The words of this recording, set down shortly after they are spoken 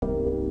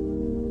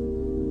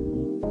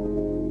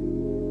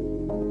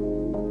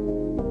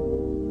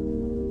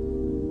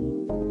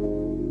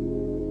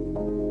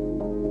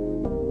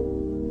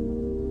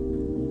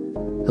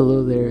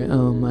Hello there.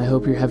 I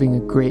hope you're having a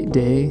great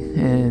day,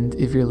 and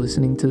if you're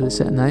listening to this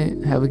at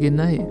night, have a good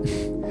night.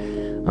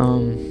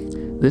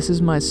 This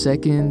is my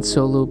second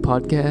solo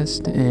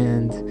podcast,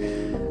 and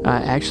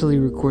I actually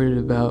recorded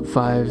about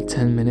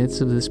 5-10 minutes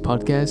of this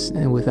podcast,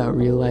 and without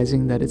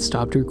realizing that it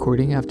stopped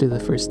recording after the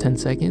first 10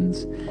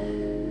 seconds.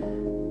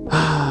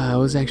 I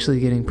was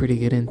actually getting pretty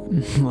good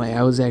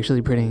I was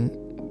actually getting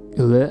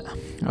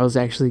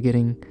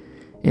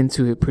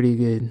into it pretty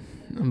good,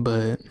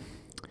 but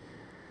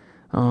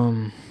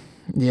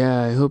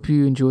yeah, I hope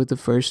you enjoyed the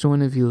first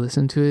one if you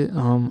listened to it.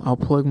 I'll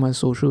plug my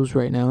socials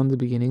right now in the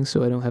beginning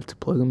so I don't have to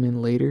plug them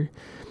in later.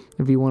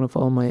 If you want to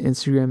follow my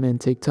Instagram and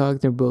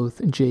TikTok, they're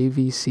both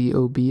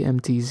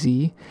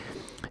JVCOBMTZ,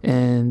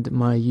 and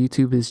my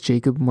YouTube is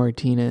Jacob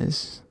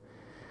Martinez.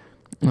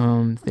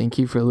 Thank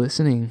you for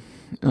listening.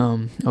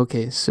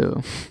 Okay,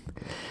 so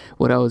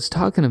what I was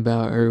talking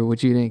about, or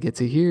what you didn't get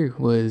to hear,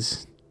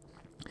 was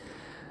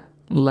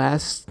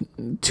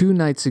two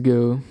nights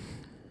ago,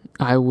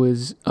 I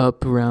was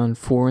up around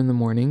 5 in the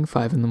morning,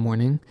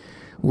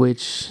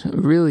 which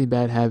really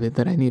bad habit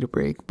that I need a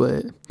break,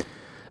 but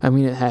I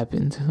mean, it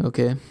happened,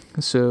 okay?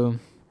 So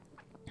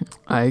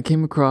I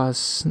came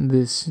across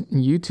this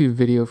YouTube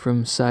video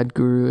from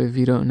Sadhguru. If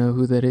you don't know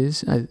who that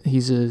is,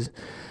 he's a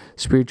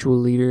spiritual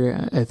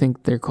leader. I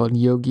think they're called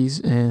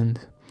yogis, and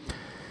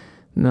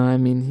no, I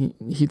mean,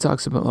 he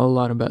talks about a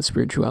lot about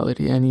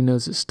spirituality, and he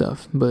knows his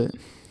stuff,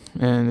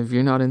 and if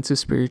you're not into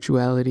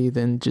spirituality,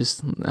 then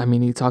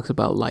he talks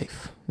about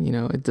life,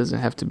 it doesn't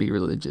have to be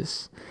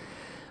religious.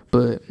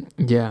 But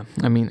yeah,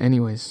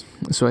 anyways,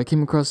 so I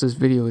came across this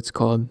video. It's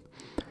called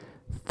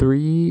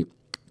 3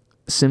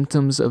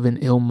 Symptoms of an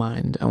Ill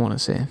Mind, I want to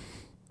say.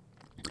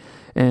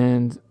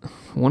 And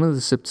one of the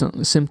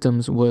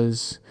symptoms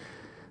was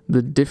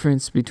the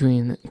difference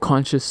between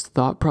conscious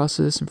thought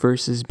process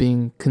versus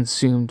being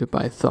consumed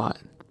by thought.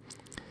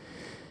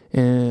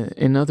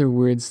 In other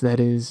words, that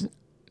is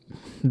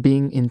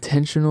being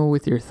intentional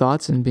with your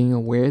thoughts and being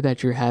aware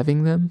that you're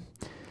having them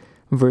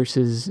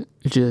versus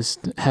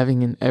just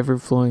having an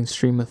ever-flowing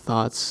stream of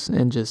thoughts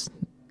and just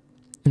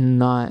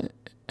not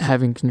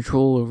having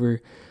control over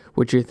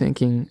what you're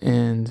thinking.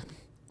 And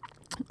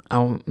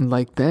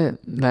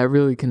that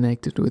really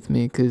connected with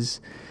me, because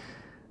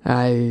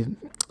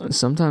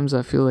sometimes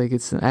I feel like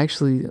it's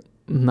actually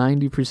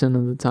 90%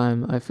 of the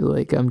time I feel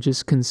like I'm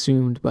just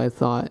consumed by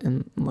thought,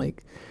 and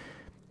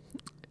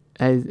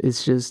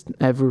it's just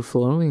ever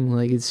flowing,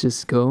 it's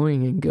just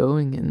going and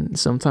going, and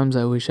sometimes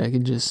I wish I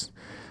could just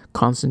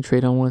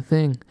concentrate on one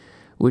thing,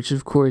 which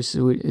of course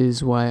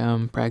is why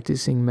I'm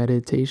practicing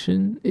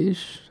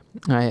meditation-ish.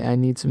 I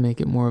need to make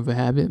it more of a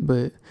habit,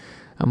 but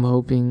I'm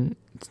hoping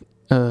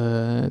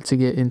to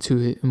get into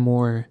it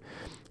more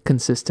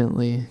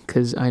consistently,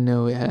 because I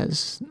know it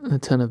has a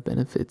ton of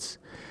benefits.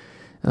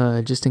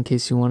 Just in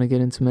case you want to get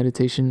into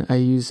meditation, I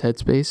use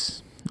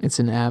Headspace. It's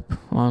an app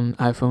on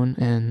iPhone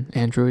and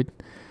Android.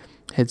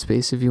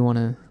 Headspace, if you want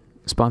to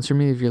sponsor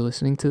me, if you're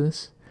listening to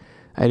this,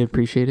 I'd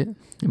appreciate it.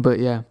 But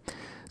yeah,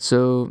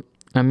 so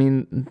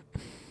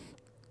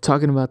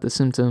talking about the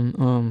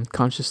symptom,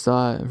 conscious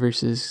thought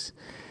versus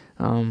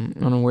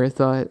unaware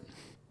thought,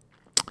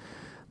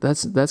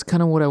 that's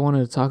kind of what I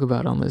wanted to talk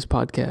about on this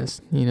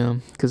podcast,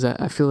 because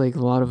I feel like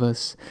a lot of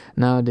us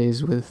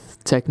nowadays,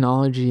 with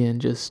technology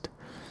and just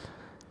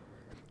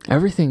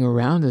everything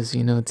around us,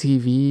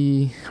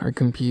 TV, our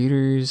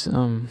computers,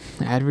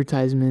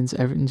 advertisements,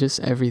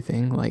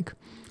 everything,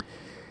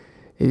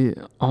 it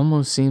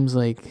almost seems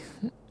like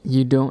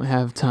you don't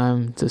have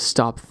time to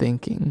stop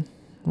thinking.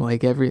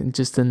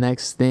 Just the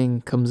next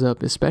thing comes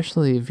up,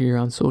 especially if you're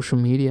on social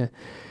media.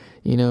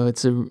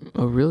 It's a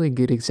really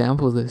good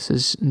example of this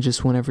is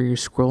just whenever you're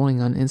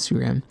scrolling on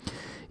Instagram.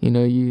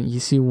 You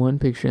see one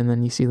picture, and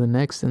then you see the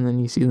next, and then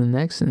you see the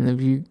next, and if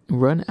you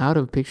run out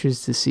of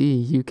pictures to see,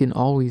 you can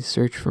always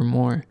search for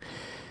more,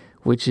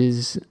 which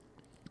is,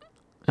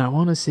 I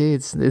want to say,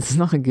 it's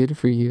not good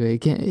for you.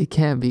 It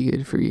can't be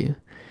good for you.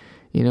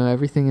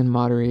 Everything in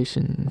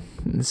moderation.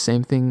 The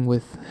same thing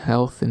with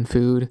health and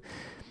food.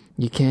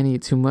 You can't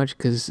eat too much,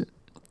 because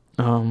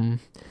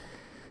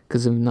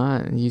if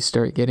not, you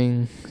start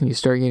getting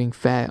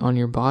fat on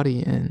your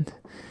body, and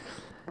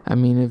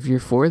if you're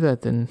for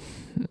that, then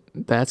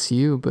that's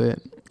you. But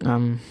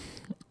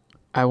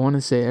I want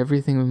to say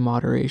everything in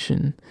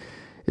moderation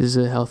is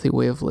a healthy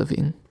way of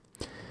living.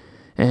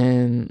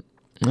 And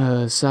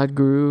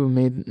Sadhguru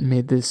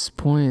made this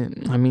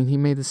point. He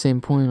made the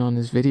same point on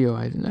his video.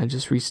 I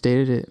just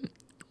restated it,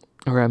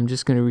 or I'm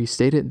just going to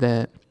restate it,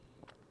 that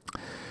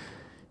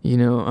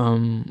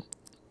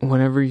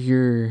whenever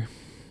you're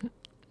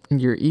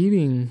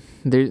eating,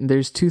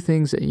 there's 2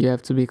 things that you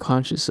have to be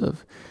conscious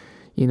of.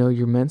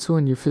 Your mental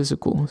and your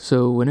physical.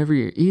 So whenever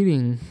you're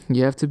eating,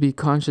 you have to be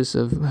conscious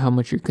of how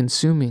much you're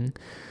consuming.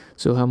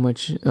 So how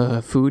much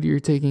food you're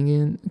taking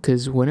in,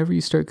 because whenever you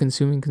start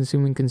consuming,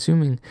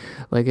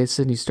 like I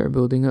said, you start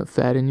building up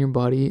fat in your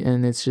body,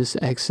 and it's just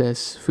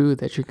excess food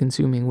that you're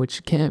consuming,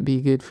 which can't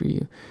be good for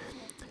you.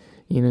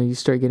 You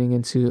start getting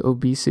into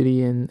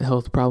obesity and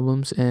health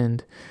problems,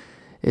 and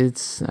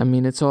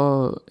it's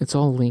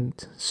all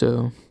linked.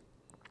 So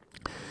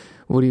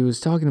what he was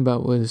talking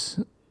about was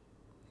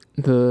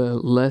the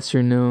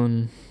lesser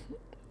known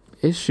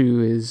issue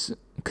is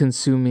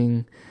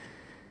consuming,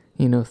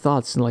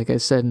 thoughts. And like I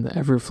said, the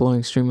ever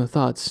flowing stream of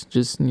thoughts.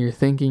 Just you're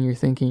thinking,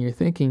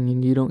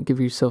 and you don't give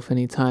yourself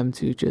any time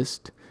to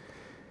just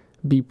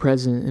be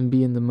present and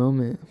be in the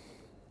moment,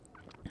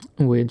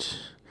 which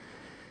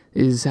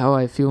is how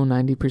I feel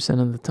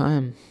 90% of the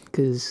time.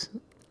 Because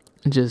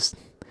just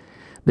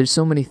there's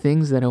so many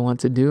things that I want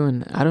to do,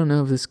 and I don't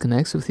know if this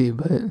connects with you,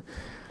 but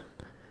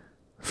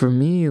for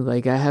me,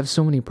 like, I have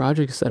so many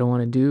projects that I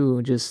want to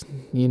do, just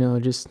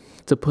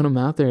to put them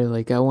out there.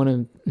 Like, I want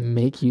to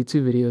make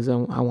YouTube videos.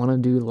 I want to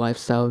do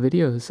lifestyle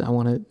videos. I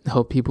want to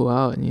help people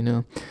out,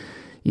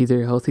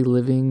 either healthy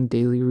living,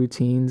 daily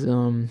routines,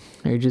 or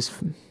just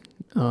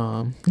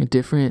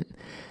different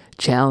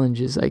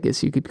challenges, I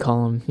guess you could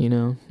call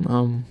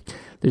them.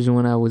 There's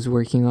one I was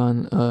working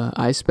on,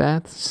 ice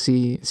bath,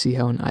 see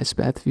how an ice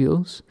bath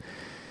feels.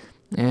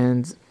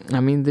 And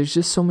there's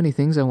just so many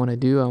things I want to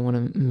do. I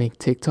want to make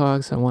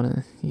TikToks. I want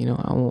to,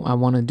 I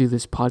want to do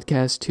this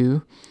podcast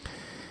too.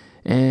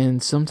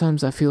 And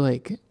sometimes I feel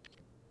like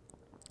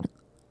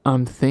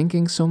I'm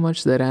thinking so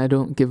much that I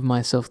don't give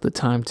myself the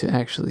time to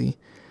actually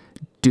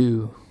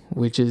do,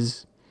 which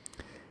is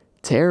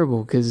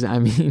terrible. Because how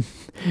am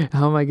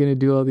I going to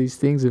do all these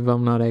things if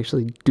I'm not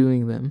actually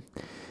doing them?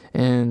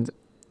 And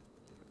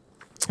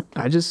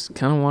I just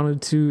kind of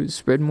wanted to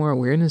spread more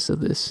awareness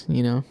of this,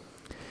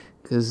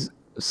 because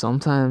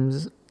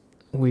sometimes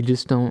we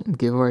just don't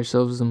give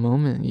ourselves the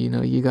moment.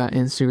 You got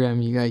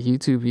Instagram, you got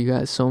YouTube, you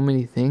got so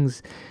many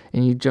things,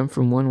 and you jump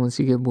from one. Once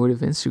you get bored of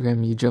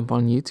Instagram, you jump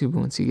on YouTube.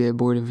 Once you get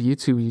bored of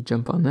YouTube, you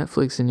jump on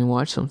Netflix and you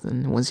watch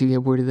something. Once you get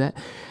bored of that,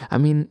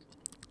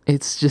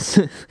 it's just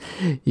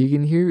you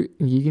can hear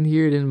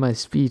it in my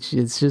speech.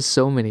 It's just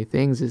so many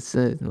things. It's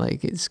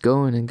like it's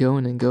going and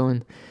going and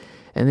going,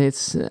 and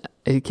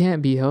it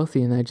can't be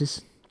healthy. And I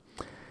just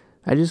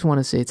want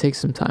to say, take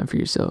some time for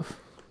yourself.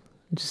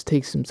 Just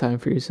take some time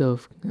for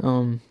yourself.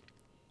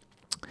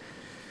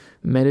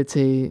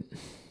 Meditate,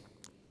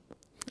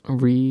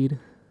 read,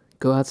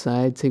 go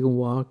outside, take a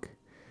walk.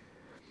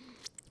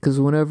 Because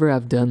whenever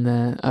I've done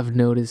that, I've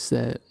noticed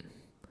that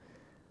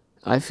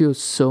I feel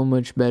so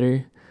much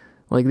better.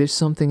 Like, there's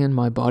something in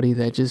my body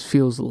that just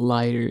feels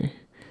lighter.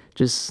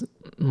 Just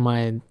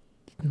my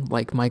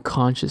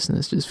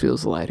consciousness just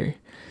feels lighter.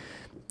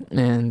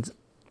 And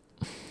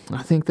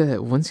I think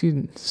that once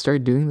you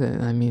start doing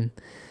that,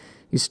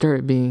 you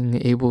start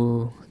being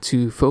able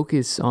to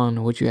focus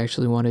on what you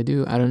actually want to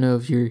do. I don't know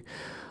if you're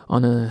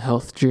on a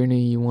health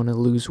journey, you want to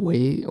lose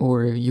weight,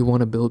 or you want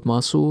to build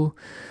muscle,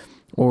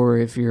 or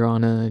if you're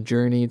on a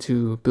journey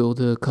to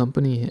build a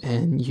company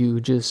and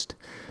you just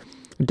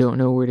don't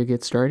know where to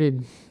get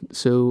started.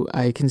 So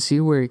I can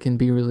see where it can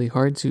be really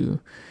hard to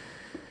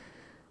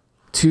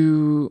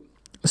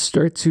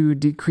start to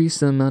decrease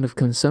the amount of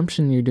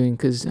consumption you're doing,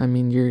 because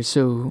you're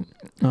so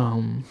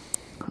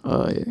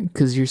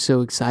because you're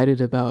so excited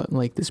about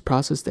like this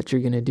process that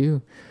you're gonna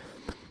do.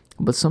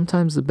 But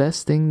sometimes the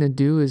best thing to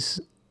do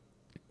is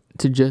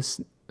to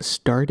just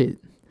start it.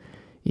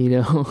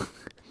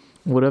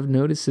 What I've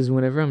noticed is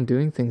whenever I'm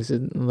doing things,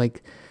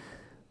 like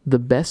the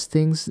best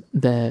things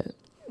that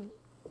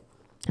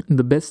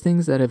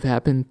have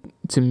happened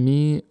to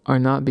me are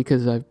not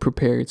because I've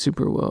prepared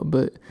super well,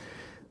 but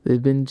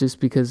they've been just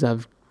because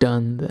I've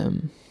done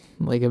them.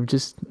 Like, I've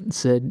just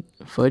said,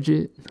 fudge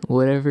it,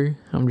 whatever,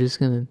 I'm just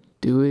gonna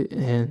do it,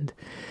 and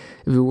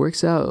if it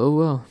works out, oh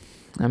well.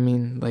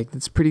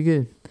 It's pretty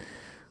good.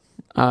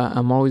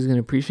 I'm always gonna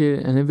appreciate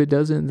it, and if it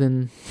doesn't,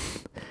 then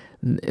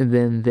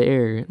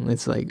there,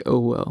 it's like, oh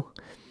well.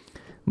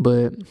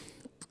 But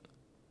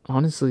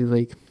honestly,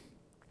 like,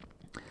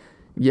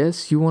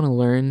 yes, you want to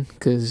learn,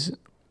 because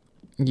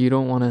you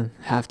don't want to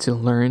have to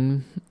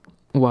learn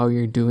while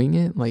you're doing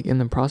it, like in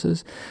the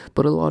process.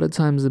 But a lot of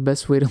times the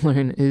best way to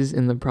learn is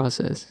in the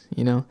process.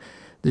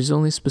 There's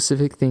only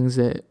specific things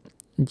that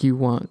you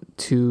want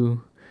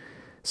to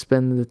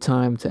spend the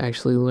time to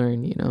actually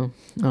learn.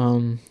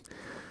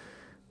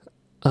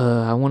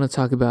 I want to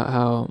talk about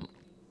how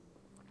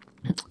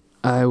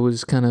I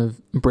was kind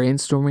of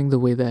brainstorming the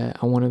way that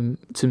I wanted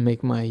to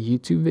make my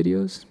YouTube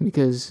videos,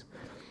 because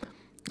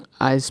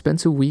I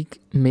spent a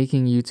week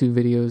making YouTube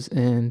videos,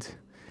 and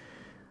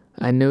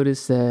I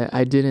noticed that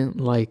I didn't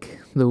like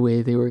the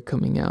way they were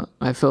coming out.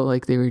 I felt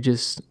like they were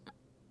just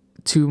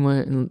too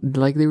much,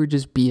 like they were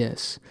just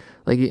BS.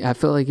 Like, I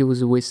felt like it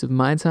was a waste of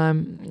my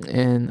time,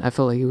 and I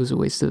felt like it was a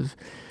waste of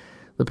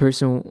the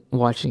person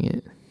watching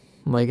it.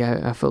 Like,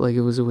 I felt like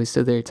it was a waste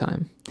of their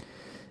time.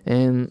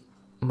 And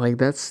like,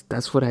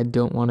 that's what I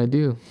don't want to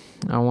do.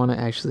 I want to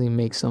actually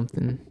make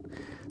something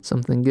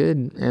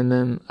good. And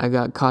then I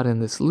got caught in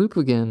this loop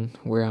again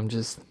where I'm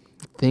just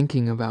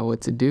thinking about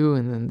what to do,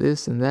 and then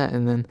this and that,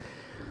 and then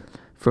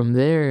from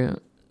there,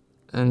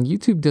 and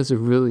YouTube does a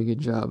really good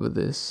job of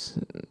this.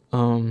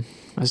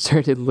 I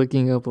started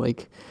looking up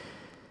like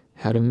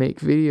how to make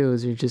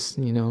videos, or just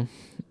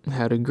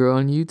how to grow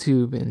on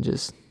YouTube, and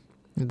just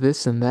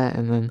this and that,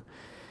 and then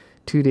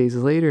 2 days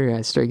later,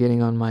 I start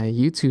getting on my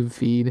YouTube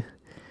feed.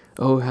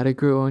 Oh, how to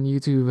grow on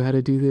YouTube, how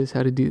to do this,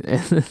 how to do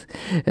that.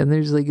 And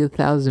there's like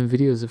 1,000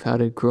 videos of how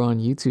to grow on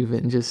YouTube,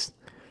 and just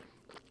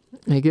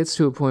it gets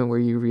to a point where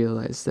you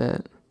realize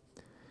that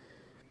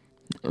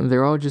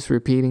they're all just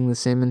repeating the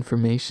same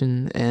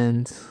information,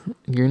 and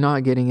you're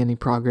not getting any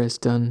progress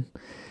done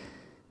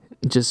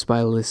just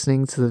by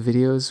listening to the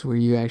videos, where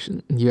you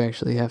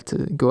actually have to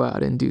go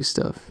out and do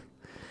stuff.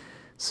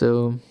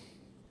 So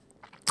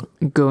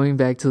going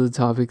back to the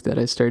topic that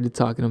I started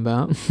talking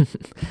about,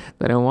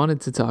 that I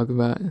wanted to talk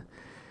about,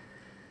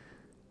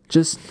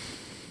 just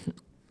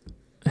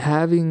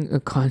having a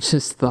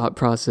conscious thought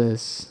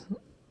process,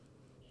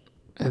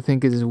 I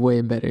think, is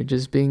way better.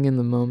 Just being in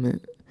the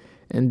moment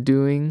and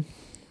doing,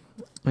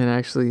 and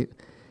actually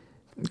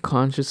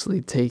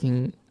consciously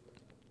taking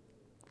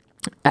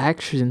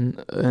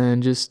action,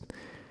 and just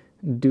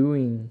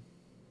doing.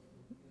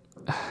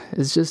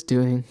 It's just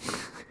doing.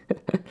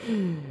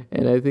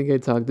 And I think I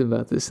talked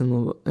about this in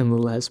the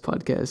last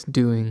podcast,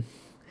 doing.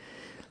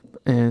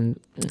 And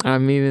I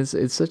mean,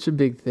 it's such a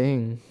big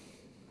thing,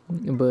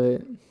 but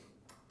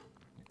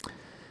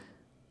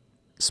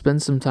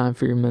spend some time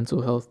for your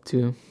mental health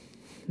too.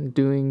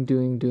 Doing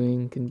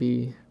can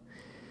be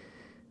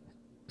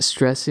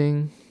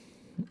stressing,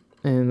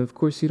 and of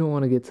course you don't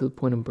want to get to the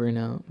point of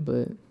burnout,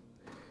 but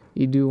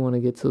you do want to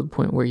get to the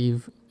point where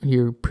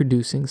you're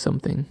producing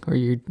something, or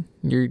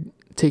you're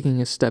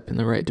taking a step in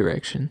the right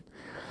direction.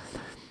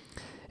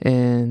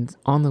 And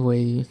on the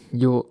way,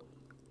 you'll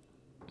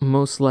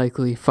most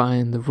likely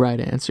find the right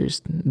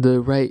answers, the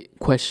right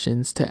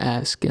questions to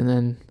ask, and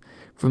then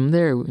from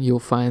there you'll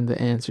find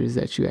the answers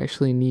that you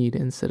actually need,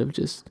 instead of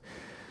just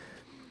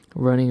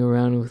running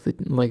around with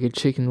it like a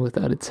chicken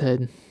without its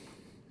head.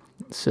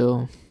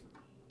 So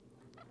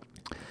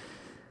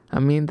I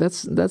mean,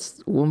 that's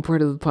one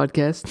part of the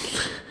podcast.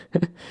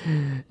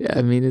 Yeah,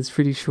 I mean, it's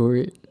pretty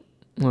short.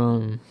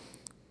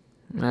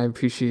 I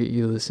appreciate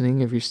you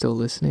listening, if you're still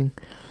listening.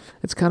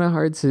 It's kind of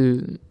hard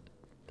to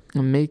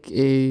make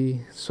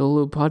a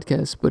solo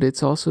podcast, but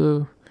it's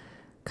also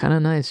kind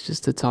of nice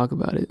just to talk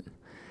about it.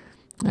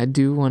 I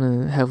do want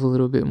to have a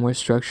little bit more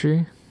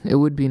structure. It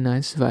would be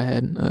nice if I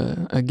had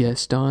a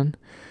guest on,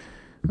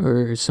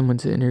 or someone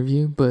to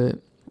interview, but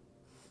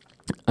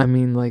I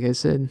mean, like I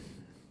said,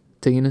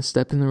 taking a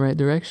step in the right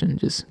direction,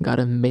 just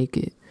gotta make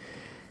it,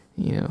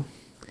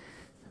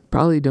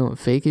 probably don't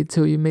fake it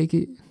till you make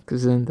it,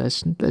 because then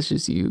that's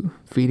just you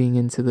feeding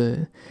into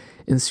the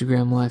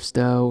Instagram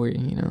lifestyle, where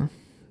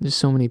there's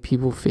so many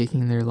people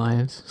faking their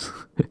lives.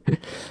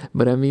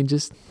 But I mean,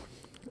 just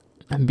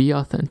be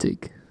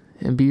authentic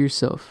and be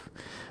yourself,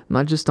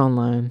 not just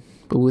online,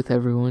 but with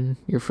everyone,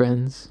 your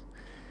friends.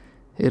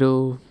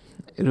 It'll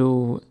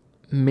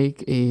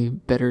make a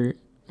better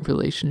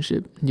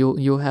relationship.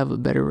 You'll have a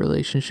better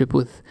relationship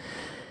with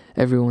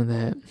everyone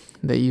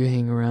that you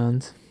hang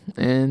around.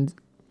 And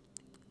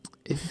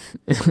if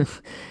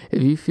if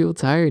you feel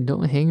tired,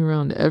 don't hang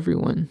around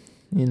everyone.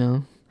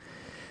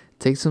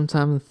 Take some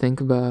time to think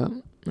about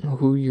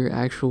who your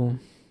actual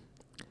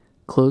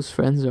close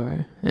friends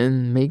are,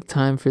 and make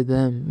time for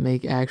them.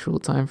 Make actual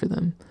time for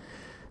them.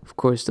 Of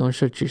course, don't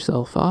shut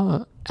yourself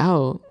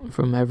out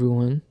from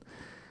everyone,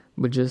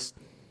 but just,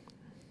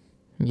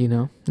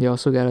 you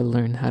also got to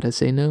learn how to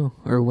say no,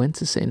 or when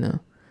to say no.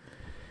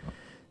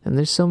 And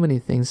there's so many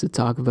things to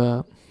talk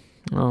about.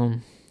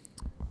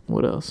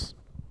 What else?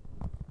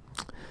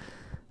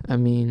 I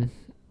mean,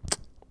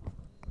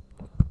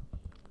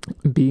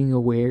 being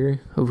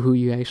aware of who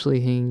you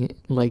actually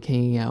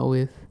hanging out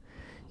with,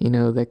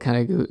 that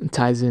kind of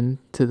ties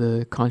into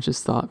the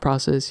conscious thought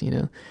process,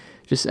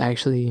 just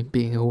actually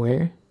being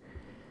aware.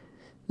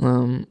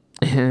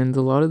 And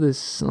a lot of the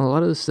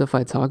stuff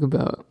I talk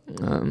about,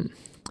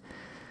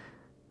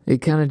 it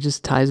kind of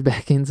just ties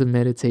back into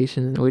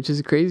meditation, which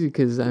is crazy,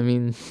 because I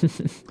mean,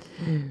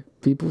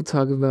 people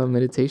talk about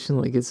meditation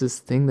like it's this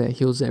thing that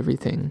heals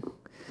everything.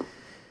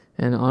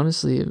 And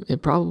honestly,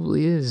 it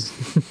probably is.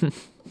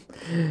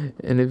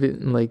 And if it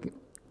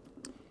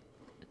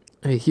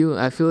I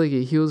feel like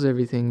it heals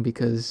everything,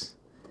 because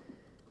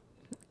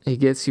it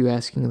gets you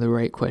asking the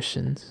right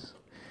questions,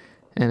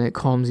 and it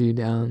calms you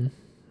down.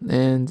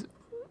 And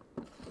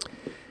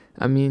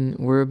I mean,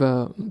 we're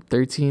about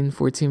 13,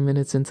 14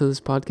 minutes into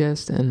this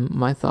podcast, and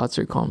my thoughts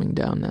are calming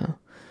down now.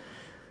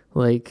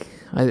 Like,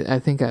 I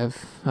think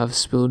I've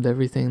spilled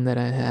everything that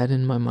I had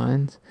in my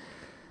mind.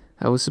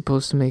 I was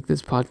supposed to make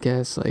this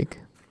podcast like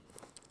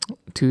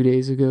 2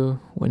 days ago,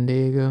 1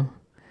 day ago.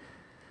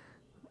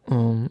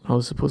 I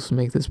was supposed to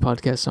make this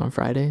podcast on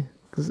Friday,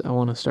 because I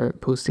want to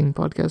start posting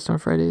podcasts on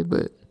Friday,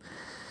 but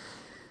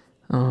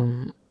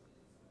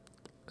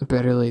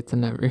better late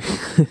than never.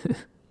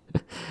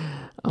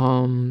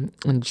 And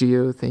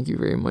Gio, thank you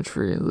very much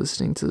for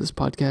listening to this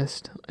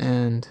podcast,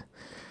 and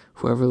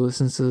whoever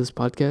listens to this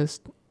podcast,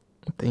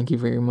 thank you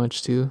very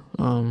much too.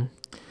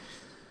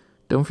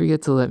 Don't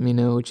forget to let me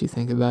know what you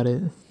think about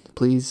it,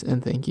 please,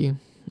 and thank you.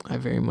 I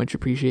very much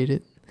appreciate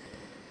it.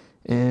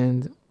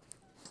 And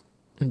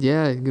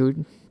yeah, go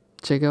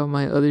check out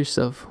my other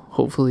stuff,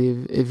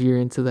 hopefully if you're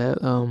into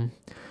that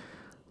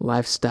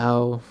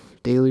lifestyle,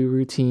 daily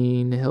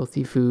routine,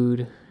 healthy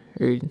food,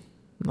 or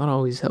not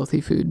always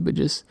healthy food, but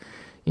just,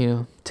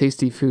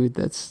 tasty food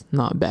that's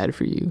not bad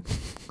for you.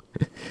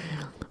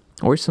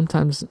 Or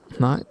sometimes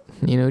not,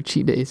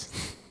 cheat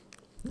days.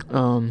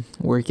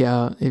 Work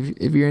out.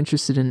 If you're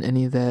interested in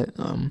any of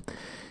that,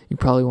 you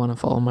probably want to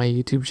follow my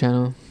YouTube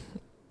channel.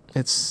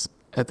 It's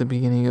at the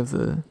beginning of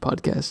the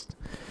podcast,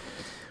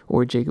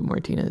 or Jacob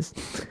Martinez.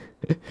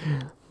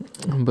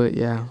 But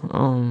yeah,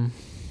 I'm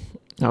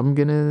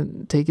gonna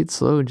take it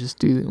slow, just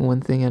do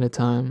one thing at a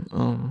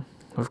time.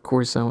 Of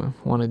course I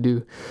want to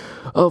do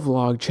a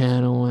vlog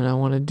channel, and I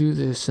want to do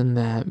this and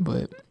that,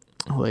 but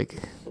like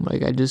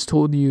I just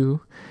told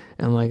you,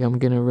 and like I'm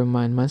gonna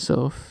remind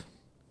myself,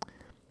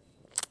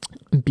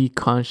 be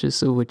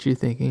conscious of what you're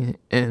thinking,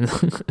 and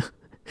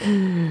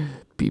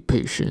be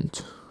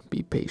patient.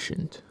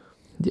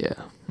 Yeah.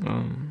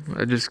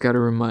 I just gotta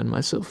remind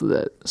myself of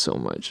that so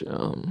much.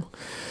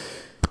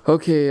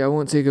 Okay, I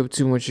won't take up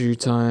too much of your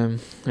time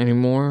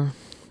anymore.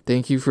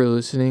 Thank you for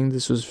listening.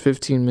 This was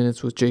 15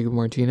 minutes with Jacob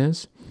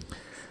Martinez.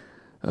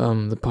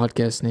 The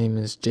podcast name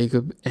is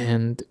Jacob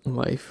and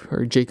Life,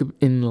 or Jacob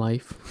in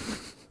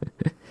Life.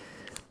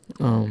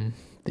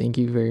 Thank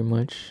you very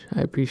much.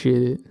 I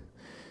appreciate it.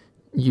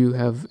 You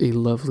have a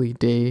lovely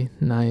day,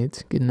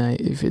 night, good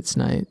night if it's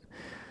night.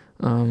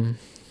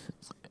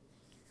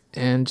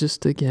 And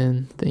just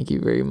again, thank you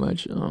very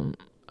much.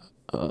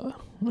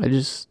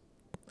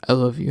 I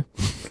love you.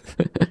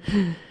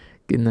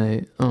 Good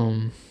night.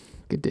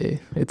 Good day.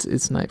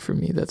 It's night for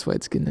me. That's why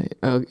it's good night.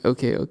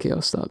 Okay,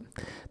 I'll stop.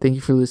 Thank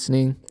you for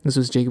listening. This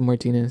was Jacob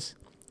Martinez.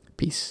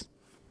 Peace.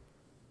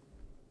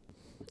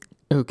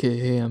 Okay,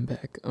 hey, I'm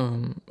back.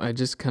 I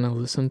just kind of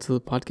listened to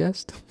the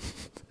podcast.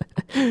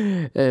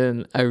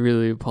 And I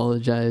really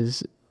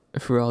apologize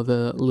for all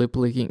the lip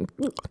licking.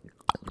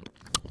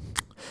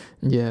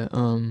 Yeah,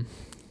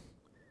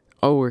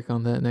 I'll work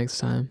on that next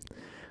time.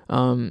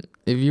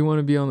 If you want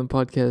to be on the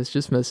podcast,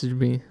 just message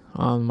me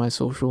on my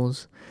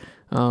socials.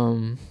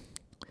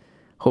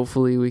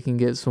 Hopefully we can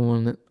get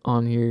someone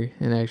on here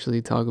and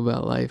actually talk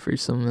about life or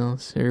something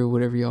else, or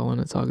whatever y'all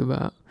want to talk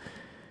about.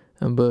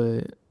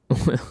 But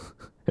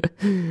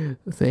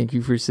thank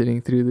you for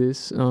sitting through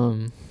this.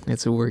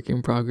 It's a work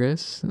in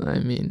progress. I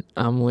mean,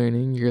 I'm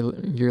learning,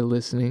 you're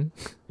listening.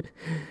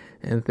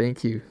 And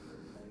thank you.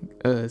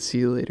 See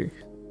you later.